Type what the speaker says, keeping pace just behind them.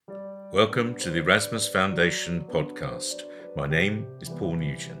Welcome to the Erasmus Foundation podcast. My name is Paul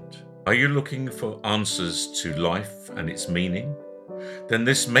Nugent. Are you looking for answers to life and its meaning? Then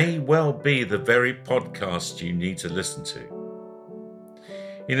this may well be the very podcast you need to listen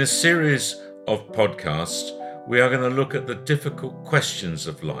to. In a series of podcasts, we are going to look at the difficult questions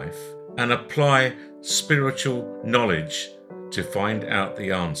of life and apply spiritual knowledge to find out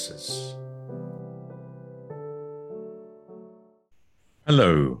the answers.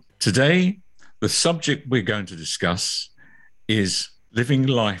 Hello. Today, the subject we're going to discuss is living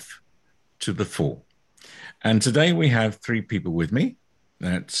life to the full. And today we have three people with me.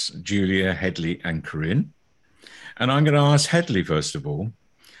 That's Julia, Hedley, and Corinne. And I'm going to ask Hedley, first of all,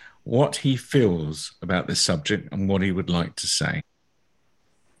 what he feels about this subject and what he would like to say.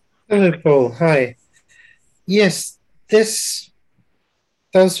 Hello, Paul. Hi. Yes, this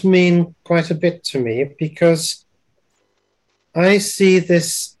does mean quite a bit to me because I see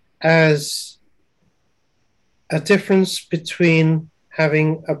this as a difference between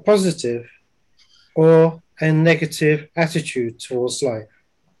having a positive or a negative attitude towards life.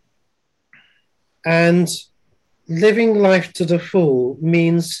 And living life to the full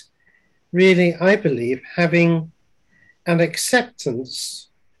means really, I believe, having an acceptance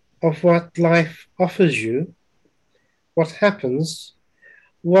of what life offers you, what happens,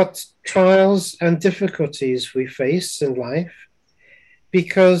 what trials and difficulties we face in life,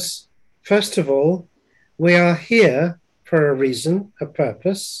 because, first of all, we are here for a reason, a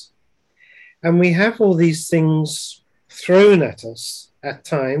purpose, and we have all these things thrown at us at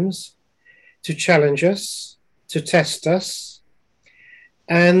times to challenge us, to test us,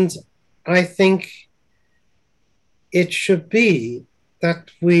 and I think it should be that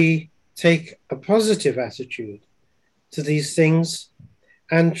we take a positive attitude to these things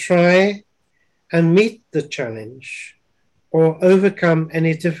and try and meet the challenge or overcome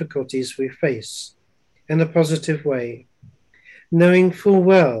any difficulties we face in a positive way, knowing full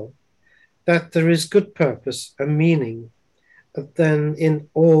well that there is good purpose and meaning then in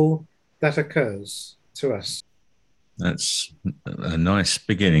all that occurs to us. That's a nice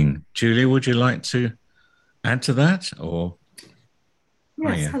beginning. Julia, would you like to add to that? Or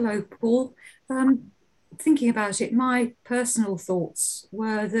Yes, hello, Paul. Thinking about it, my personal thoughts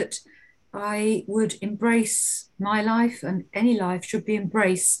were that I would embrace my life, and any life should be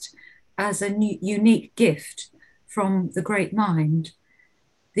embraced as a unique gift from the great mind.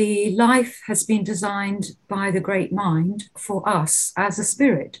 The life has been designed by the great mind for us as a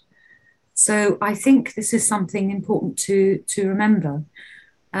spirit. So I think this is something important to remember.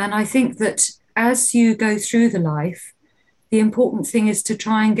 And I think that as you go through the life, the important thing is to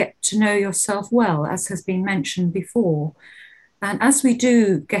try and get to know yourself well, as has been mentioned before. And as we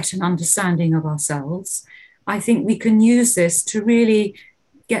do get an understanding of ourselves, I think we can use this to really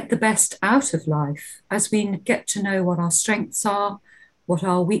get the best out of life. As we get to know what our strengths are, what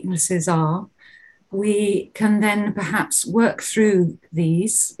our weaknesses are, we can then perhaps work through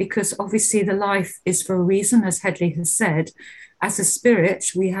these, because obviously the life is for a reason, as Hedley has said. As a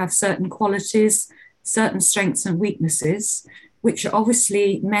spirit, we have certain qualities, certain strengths and weaknesses, which are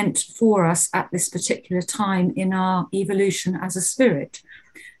obviously meant for us at this particular time in our evolution as a spirit.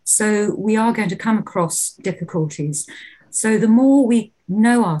 So we are going to come across difficulties. So the more we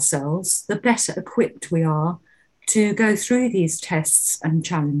know ourselves, the better equipped we are to go through these tests and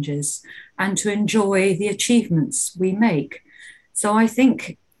challenges and to enjoy the achievements we make. So I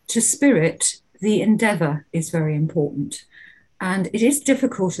think to spirit, the endeavour is very important. And it is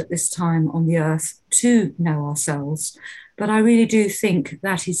difficult at this time on the earth to know ourselves, but I really do think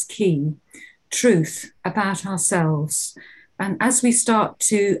that is key, truth about ourselves. And as we start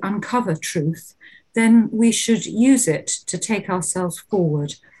to uncover truth, then we should use it to take ourselves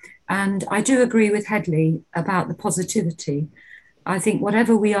forward. And I do agree with Hedley about the positivity. I think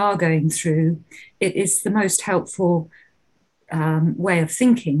whatever we are going through, it is the most helpful way of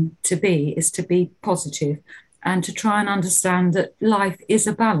thinking to be positive. And to try and understand that life is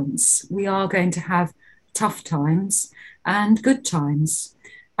a balance. We are going to have tough times and good times.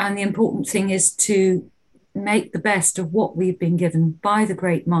 And the important thing is to make the best of what we've been given by the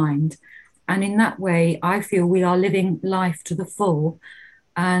great mind. And in that way, I feel we are living life to the full.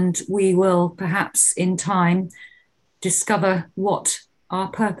 And we will perhaps in time discover what our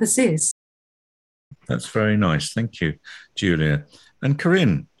purpose is. That's very nice. Thank you, Julia. And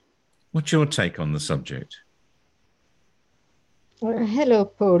Corinne, what's your take on the subject? Hello,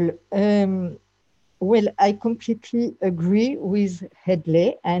 Paul. Well, I completely agree with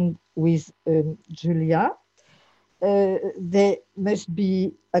Hedley and with Julia. There must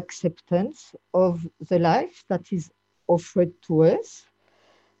be acceptance of the life that is offered to us.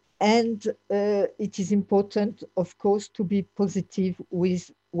 And it is important, of course, to be positive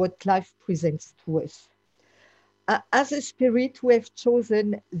with what life presents to us. As a spirit, we have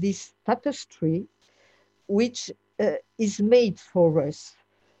chosen this tapestry, which is made for us.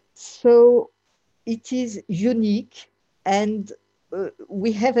 So it is unique, and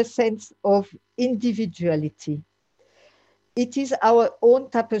we have a sense of individuality. It is our own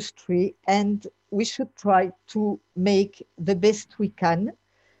tapestry, and we should try to make the best we can,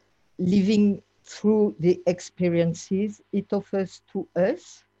 living through the experiences it offers to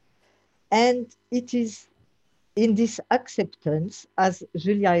us. And it is in this acceptance, as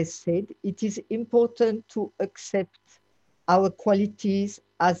Julia has said, it is important to accept our qualities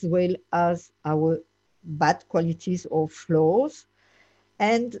as well as our bad qualities or flaws,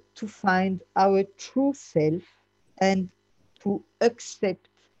 and to find our true self and to accept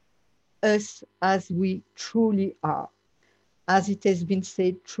us as we truly are. As it has been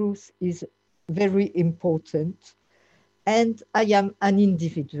said, truth is very important, and I am an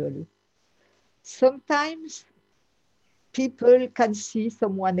individual. Sometimes people can see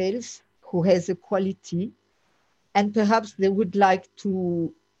someone else who has a quality, and perhaps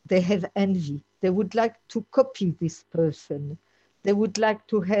they have envy. They would like to copy this person. They would like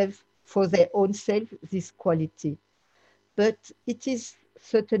to have for their own self this quality. But it is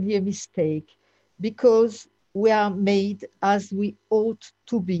certainly a mistake, because we are made as we ought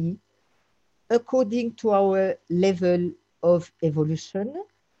to be, according to our level of evolution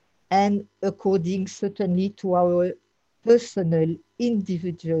and according certainly to our personal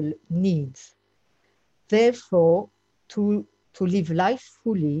individual needs. Therefore, to live life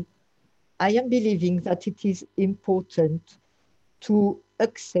fully, I am believing that it is important to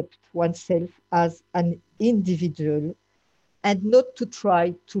accept oneself as an individual and not to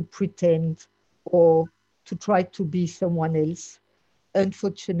try to pretend or to try to be someone else.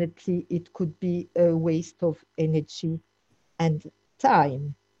 Unfortunately, it could be a waste of energy and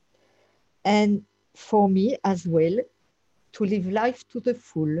time. And for me as well, to live life to the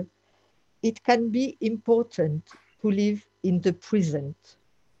full, it can be important to live in the present.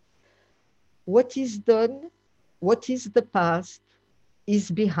 What is done, what is the past,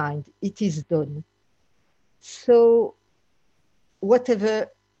 is behind, it is done. So whatever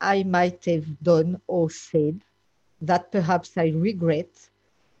I might have done or said that perhaps I regret,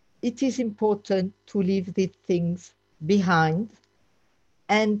 it is important to leave these things behind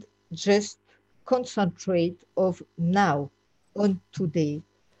and just concentrate of now, on today.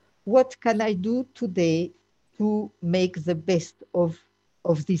 What can I do today to make the best of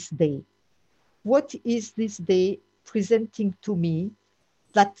this day? What is this day presenting to me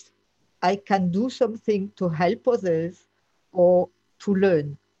that I can do something to help others or to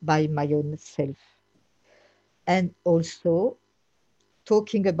learn by my own self? And also,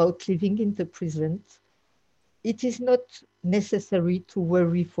 talking about living in the present, it is not necessary to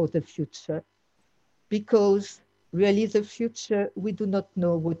worry for the future, because really the future, we do not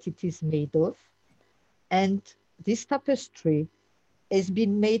know what it is made of. And this tapestry has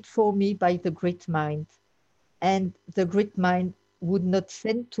been made for me by the great mind, and the great mind would not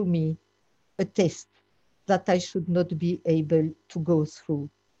send to me a test that I should not be able to go through.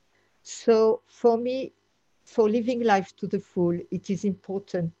 So for me, for living life to the full, it is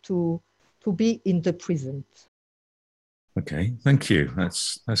important to be in the present. Okay, thank you.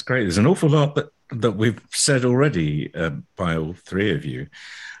 That's great. There's an awful lot that we've said already by all three of you.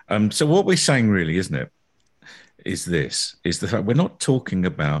 So what we're saying really, isn't it, is the fact we're not talking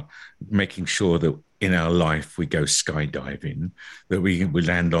about making sure that in our life we go skydiving, that we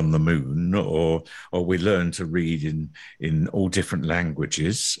land on the moon, or we learn to read in all different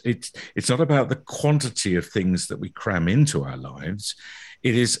languages. It's not about the quantity of things that we cram into our lives.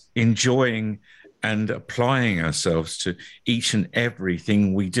 It is enjoying and applying ourselves to each and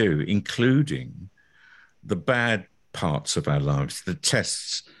everything we do, including the bad parts of our lives, the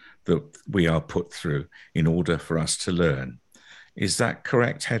tests that we are put through in order for us to learn. Is that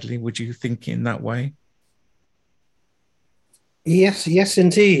correct, Hedley? Would you think in that way? Yes,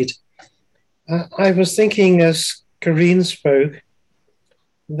 indeed. I was thinking as Corinne spoke,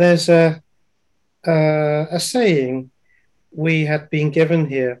 there's a saying we had been given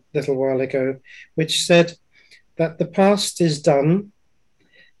here a little while ago, which said that the past is done,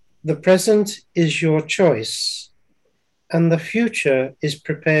 the present is your choice, and the future is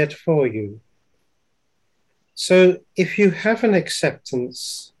prepared for you. So if you have an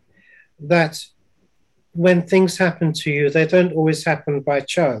acceptance that when things happen to you, they don't always happen by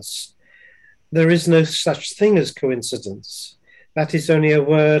chance. There is no such thing as coincidence. That is only a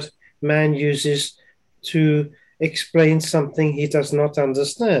word man uses to explains something he does not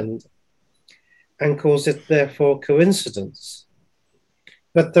understand and calls it therefore coincidence.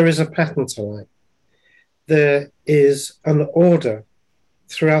 But there is a pattern to life. There is an order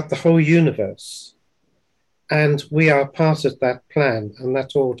throughout the whole universe, and we are part of that plan and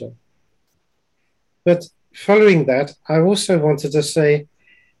that order. But following that, I also wanted to say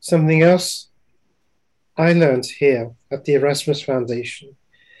something else I learned here at the Erasmus Foundation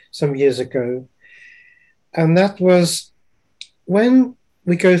some years ago, and that was when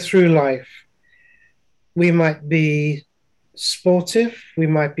we go through life, we might be sportive, we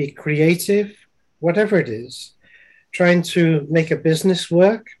might be creative, whatever it is, trying to make a business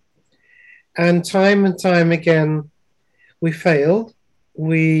work. And time again, we fail.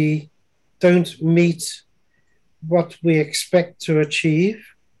 We don't meet what we expect to achieve.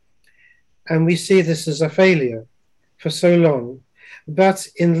 And we see this as a failure for so long. But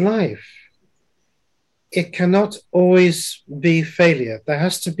in life, it cannot always be failure. There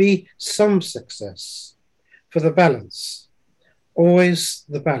has to be some success for the balance, always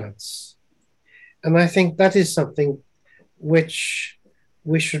the balance. And I think that is something which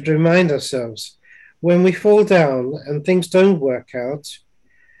we should remind ourselves. When we fall down and things don't work out,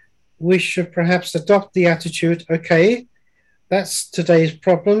 we should perhaps adopt the attitude, okay, that's today's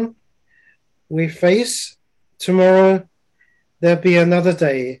problem we face. Tomorrow, there'll be another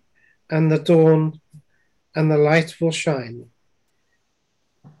day, and the dawn and the light will shine.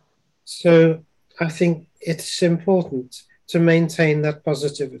 So I think it's important to maintain that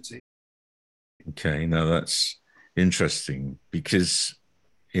positivity. Okay, now that's interesting, because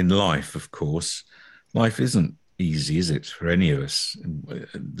in life, of course, life isn't easy, is it, for any of us?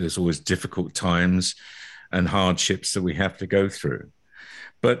 There's always difficult times and hardships that we have to go through.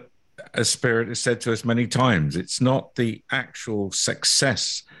 But as Spirit has said to us many times, it's not the actual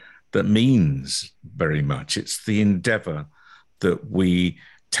success that means very much. It's the endeavor that we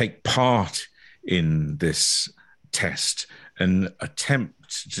take part in this test and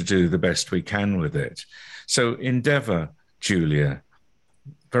attempt to do the best we can with it. So endeavor, Julia,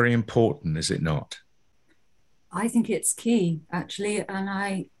 very important, is it not? I think it's key, actually, and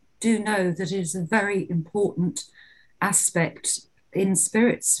I do know that it is a very important aspect in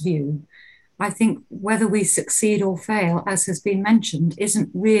Spirit's view. I think whether we succeed or fail, as has been mentioned, isn't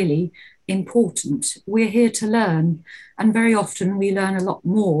really important. We're here to learn, and very often we learn a lot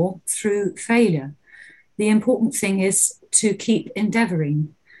more through failure. The important thing is to keep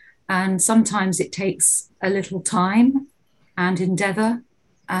endeavoring, and sometimes it takes a little time and endeavor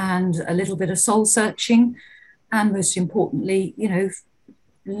and a little bit of soul searching, and most importantly,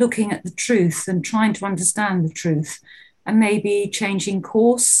 looking at the truth and trying to understand the truth, and maybe changing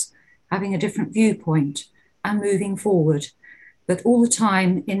course, having a different viewpoint and moving forward. But all the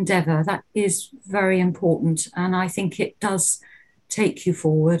time, endeavor, that is very important. And I think it does take you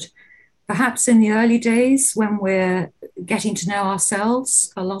forward. Perhaps in the early days when we're getting to know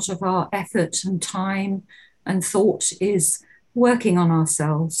ourselves, a lot of our effort and time and thought is working on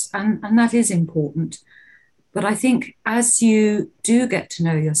ourselves. And that is important. But I think as you do get to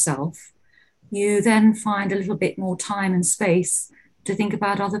know yourself, you then find a little bit more time and space to think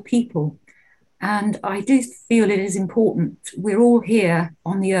about other people. And I do feel it is important. We're all here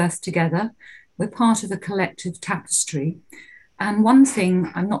on the earth together. We're part of a collective tapestry. And one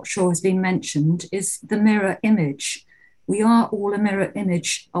thing I'm not sure has been mentioned is the mirror image. We are all a mirror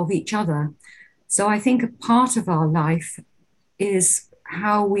image of each other. So I think a part of our life is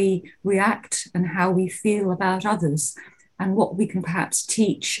how we react and how we feel about others, and what we can perhaps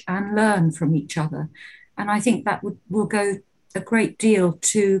teach and learn from each other. And I think that will go a great deal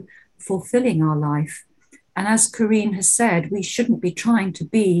to fulfilling our life. And as Corinne has said, we shouldn't be trying to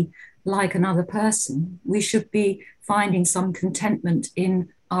be like another person. We should be finding some contentment in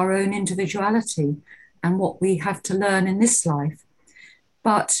our own individuality and what we have to learn in this life.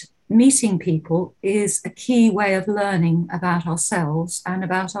 But meeting people is a key way of learning about ourselves and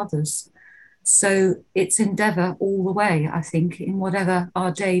about others. So it's endeavor all the way, I think, in whatever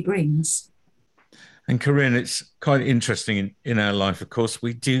our day brings. And Corinne, it's quite interesting in our life, of course,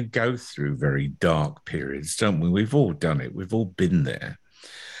 we do go through very dark periods, don't we? We've all done it. We've all been there.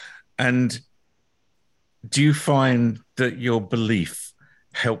 And do you find that your belief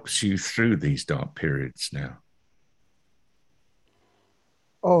helps you through these dark periods now?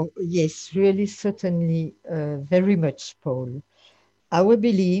 Oh, yes, really, certainly, very much, Paul. Our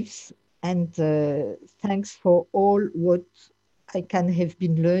beliefs, and thanks for all what I can have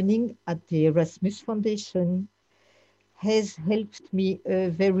been learning at the Erasmus Foundation, has helped me a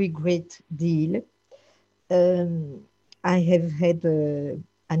very great deal. I have had an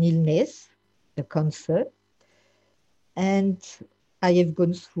illness, a cancer, And I have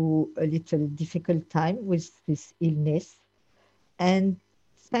gone through a little difficult time with this illness. And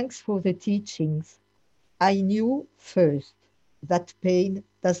thanks for the teachings, I knew first that pain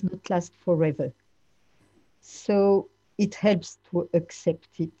does not last forever. So it helps to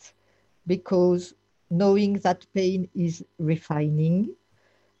accept it, because knowing that pain is refining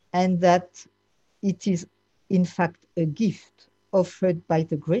and that it is in fact a gift offered by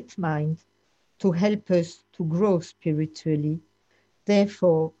the great mind to help us to grow spiritually.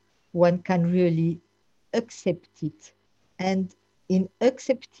 Therefore, one can really accept it. And in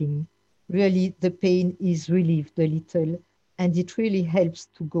accepting, really the pain is relieved a little, and it really helps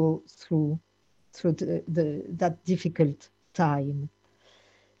to go through that difficult time.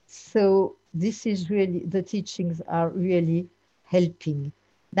 So this is really, the teachings are really helping.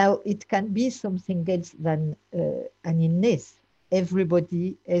 Now, it can be something else than an illness.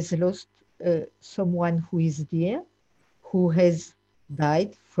 Everybody has lost someone who is dear, who has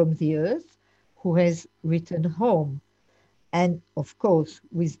died from the earth, who has returned home. And of course,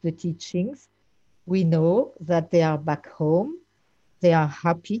 with the teachings, we know that they are back home. They are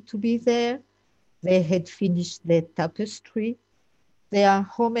happy to be there. They had finished their tapestry. They are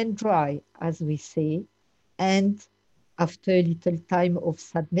home and dry, as we say. And after a little time of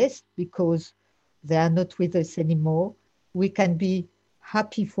sadness, because they are not with us anymore, we can be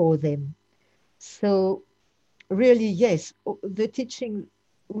happy for them. So really, yes, the teaching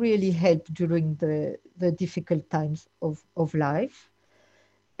really helped during the difficult times of life.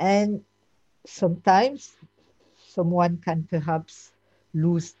 And sometimes someone can perhaps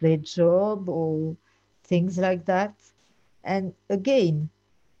lose their job or things like that. And again,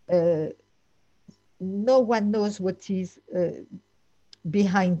 uh, no one knows what is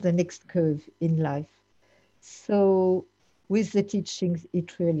behind the next curve in life. So with the teachings,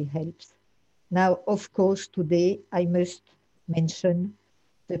 it really helps. Now, of course, today I must mention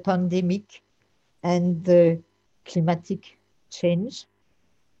the pandemic and the climatic change.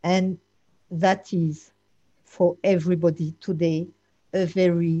 And that is for everybody today a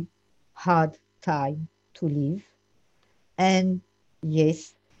very hard time to live. And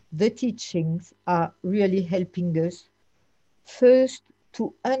yes, the teachings are really helping us first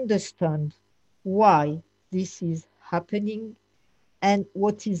to understand why this is happening and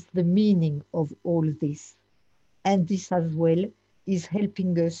what is the meaning of all this. And this as well is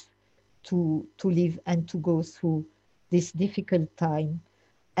helping us to live and to go through this difficult time.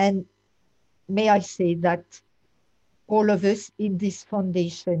 And may I say that all of us in this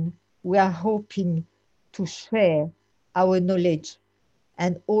foundation, we are hoping to share our knowledge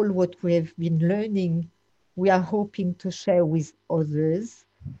and all what we have been learning. We are hoping to share with others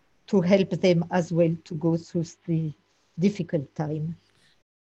to help them as well to go through the difficult time.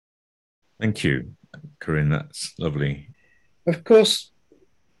 Thank you, Corinne. That's lovely. Of course,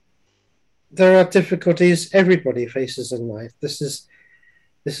 there are difficulties everybody faces in life. This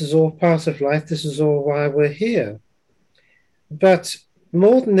is all part of life. This is all why we're here. But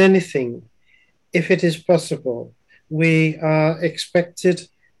more than anything, if it is possible, we are expected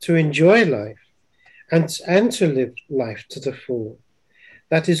to enjoy life and to live life to the full.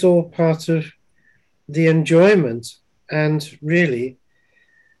 That is all part of the enjoyment and really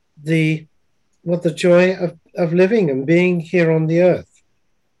the joy of living and being here on the earth.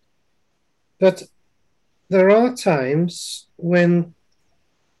 But there are times when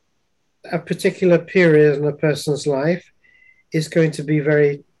a particular period in a person's life is going to be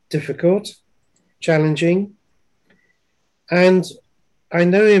very difficult, challenging. And I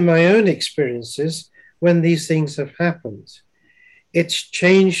know in my own experiences, when these things have happened, it's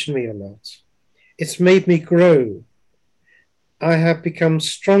changed me a lot. It's made me grow. I have become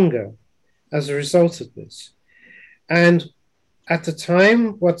stronger as a result of this. And at the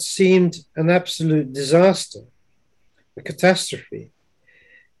time, what seemed an absolute disaster, a catastrophe,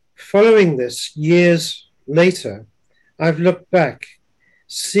 following this, years later, I've looked back,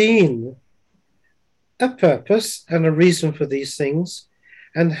 seen a purpose and a reason for these things,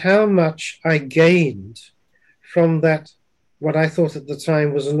 and how much I gained from that, what I thought at the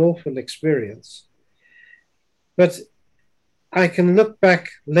time was an awful experience. But I can look back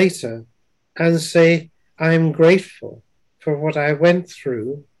later and say, I'm grateful for what I went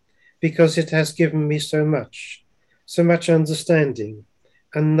through because it has given me so much understanding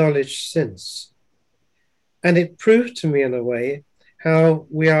and knowledge since. And it proved to me in a way how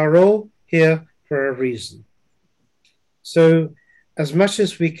we are all here for a reason. So as much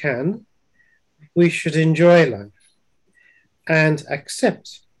as we can, we should enjoy life and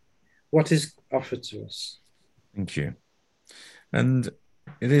accept what is offered to us. Thank you. And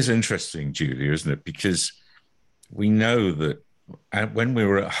it is interesting, Julia, isn't it? Because we know that when we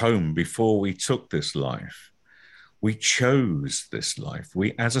were at home before we took this life, we chose this life.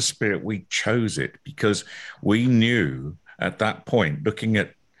 We, as a spirit, we chose it because we knew at that point, looking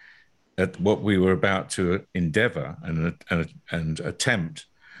at what we were about to endeavor and attempt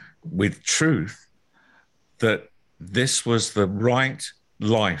with truth, that this was the right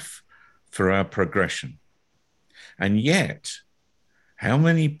life for our progression. And yet, how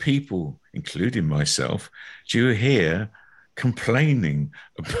many people, including myself, do you hear complaining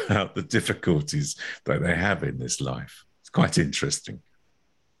about the difficulties that they have in this life? It's quite interesting.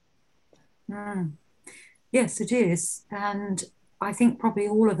 Yes, it is. And I think probably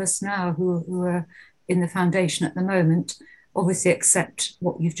all of us now who are in the foundation at the moment obviously accept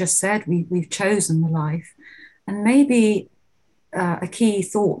what you've just said. We've chosen the life. And maybe a key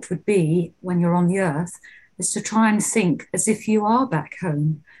thought would be, when you're on the earth, is to try and think as if you are back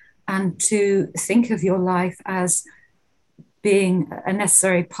home, and to think of your life as being a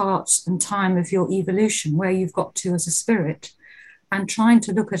necessary part and time of your evolution, where you've got to as a spirit, and trying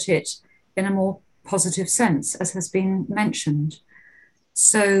to look at it in a more positive sense, as has been mentioned.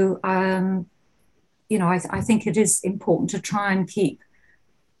 So, I think it is important to try and keep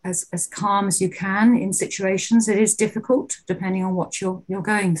as calm as you can in situations. It is difficult depending on what you're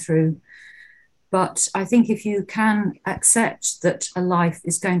going through. But I think if you can accept that a life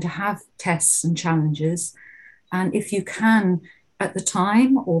is going to have tests and challenges, and if you can at the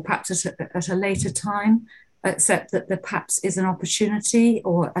time, or perhaps at a later time, accept that there perhaps is an opportunity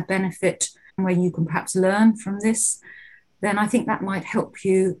or a benefit where you can perhaps learn from this, then I think that might help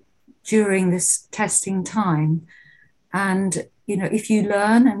you during this testing time. And, if you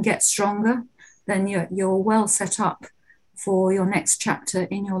learn and get stronger, then you're well set up for your next chapter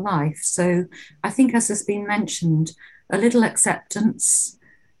in your life. So I think, as has been mentioned, a little acceptance,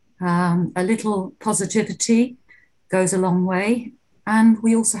 a little positivity goes a long way. And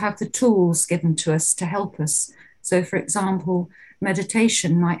we also have the tools given to us to help us. So, for example,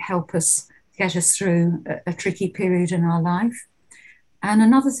 meditation might help us get us through a tricky period in our life. And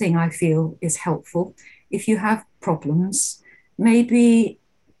another thing I feel is helpful, if you have problems, maybe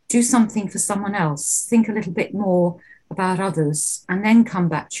do something for someone else. Think a little bit more about others and then come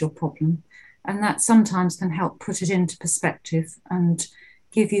back to your problem. And that sometimes can help put it into perspective and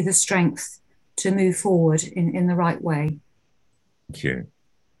give you the strength to move forward in the right way. Thank you.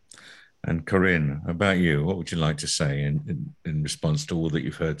 And Corinne, about you, what would you like to say in response to all that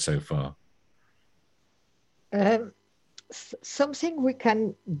you've heard so far? Something we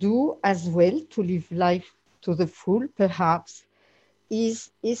can do as well to live life to the full, perhaps, is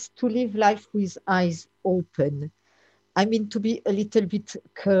to live life with eyes open. I mean, to be a little bit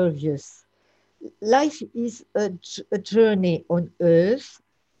curious. Life is a journey on earth,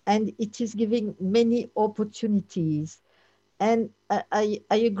 and it is giving many opportunities. And I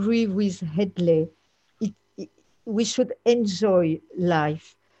agree with Hedley. We should enjoy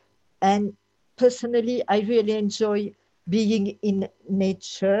life. And personally, I really enjoy being in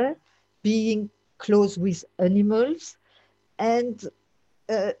nature, being close with animals, and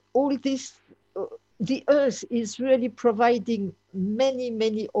all this. The earth is really providing many,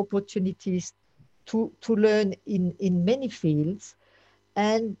 many opportunities to learn in many fields,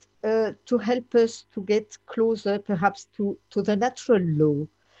 and to help us to get closer perhaps to the natural law.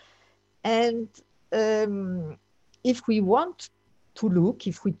 And if we want to look,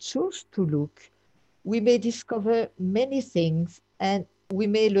 if we choose to look, we may discover many things, and we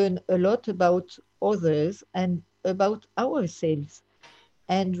may learn a lot about others and about ourselves.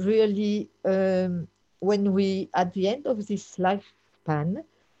 And really, when we, at the end of this lifespan,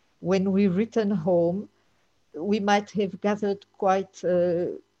 when we return home, we might have gathered quite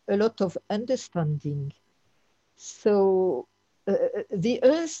a lot of understanding. So the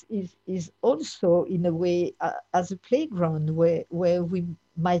earth is also, in a way, as a playground where we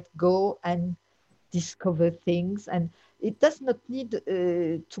might go and discover things. And it does not need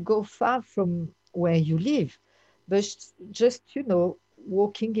to go far from where you live, but just,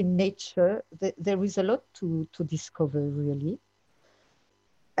 walking in nature, there is a lot to discover, really.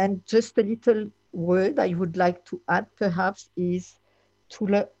 And just a little word I would like to add, perhaps, is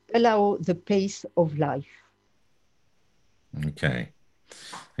to allow the pace of life. Okay.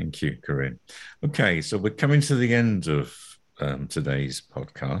 Thank you, Corinne. Okay, so we're coming to the end of today's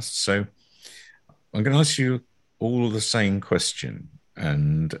podcast. So I'm going to ask you all the same question.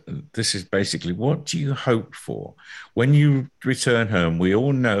 And this is basically, what do you hope for? When you return home, we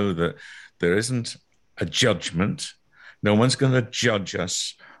all know that there isn't a judgment. No one's going to judge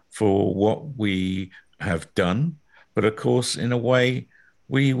us for what we have done. But of course, in a way,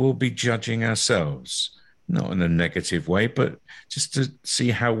 we will be judging ourselves. not in a negative way, but just to see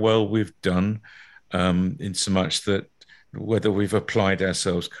how well we've done, in so much that whether we've applied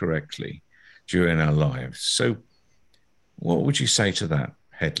ourselves correctly during our lives. So what would you say to that,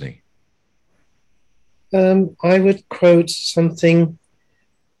 Hedley? I would quote something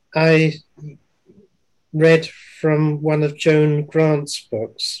I read from one of Joan Grant's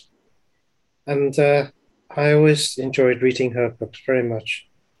books, and I always enjoyed reading her books very much.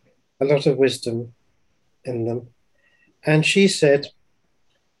 A lot of wisdom in them. And she said,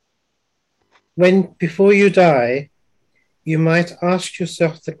 before you die, you might ask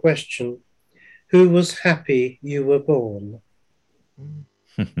yourself the question, who was happy you were born?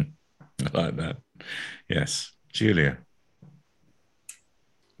 I like that. Yes. Julia?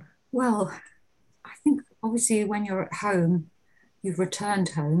 Well, I think obviously when you're at home, you've returned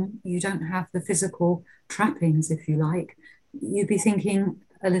home, you don't have the physical trappings, if you like, you'd be thinking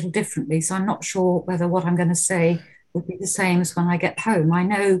a little differently. So I'm not sure whether what I'm going to say would be the same as when I get home. I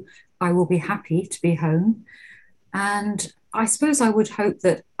know I will be happy to be home. And I suppose I would hope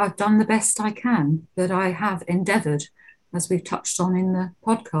that I've done the best I can, that I have endeavoured, as we've touched on in the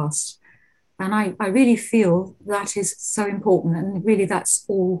podcast. And I really feel that is so important. And really, that's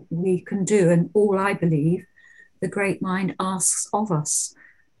all we can do. And all I believe the Great Mind asks of us,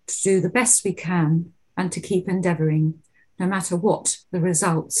 to do the best we can and to keep endeavouring, no matter what the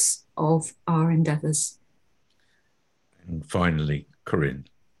results of our endeavours. And finally, Corinne.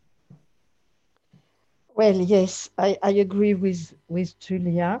 Well, yes, I agree with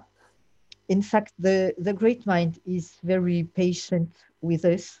Julia. In fact, the Great Mind is very patient with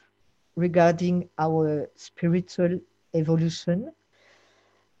us regarding our spiritual evolution.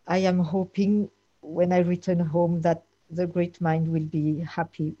 I am hoping when I return home that the Great Mind will be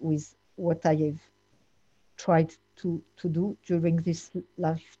happy with what I have tried to do during this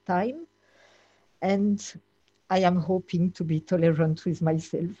lifetime. And I am hoping to be tolerant with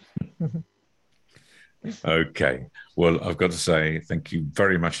myself. Okay. Well, I've got to say thank you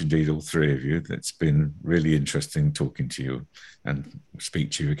very much indeed, all three of you. It's been really interesting talking to you, and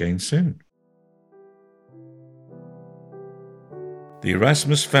speak to you again soon. The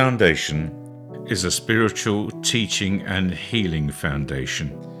Erasmus Foundation is a spiritual teaching and healing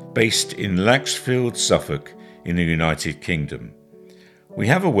foundation based in Laxfield, Suffolk, in the United Kingdom. We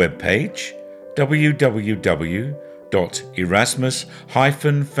have a webpage,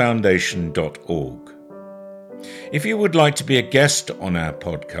 www.erasmus-foundation.org. If you would like to be a guest on our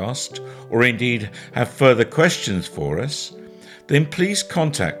podcast, or indeed have further questions for us, then please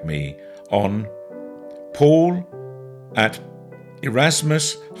contact me on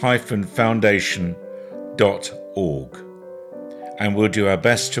paul@erasmus-foundation.org, and we'll do our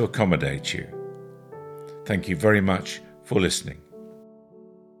best to accommodate you. Thank you very much for listening.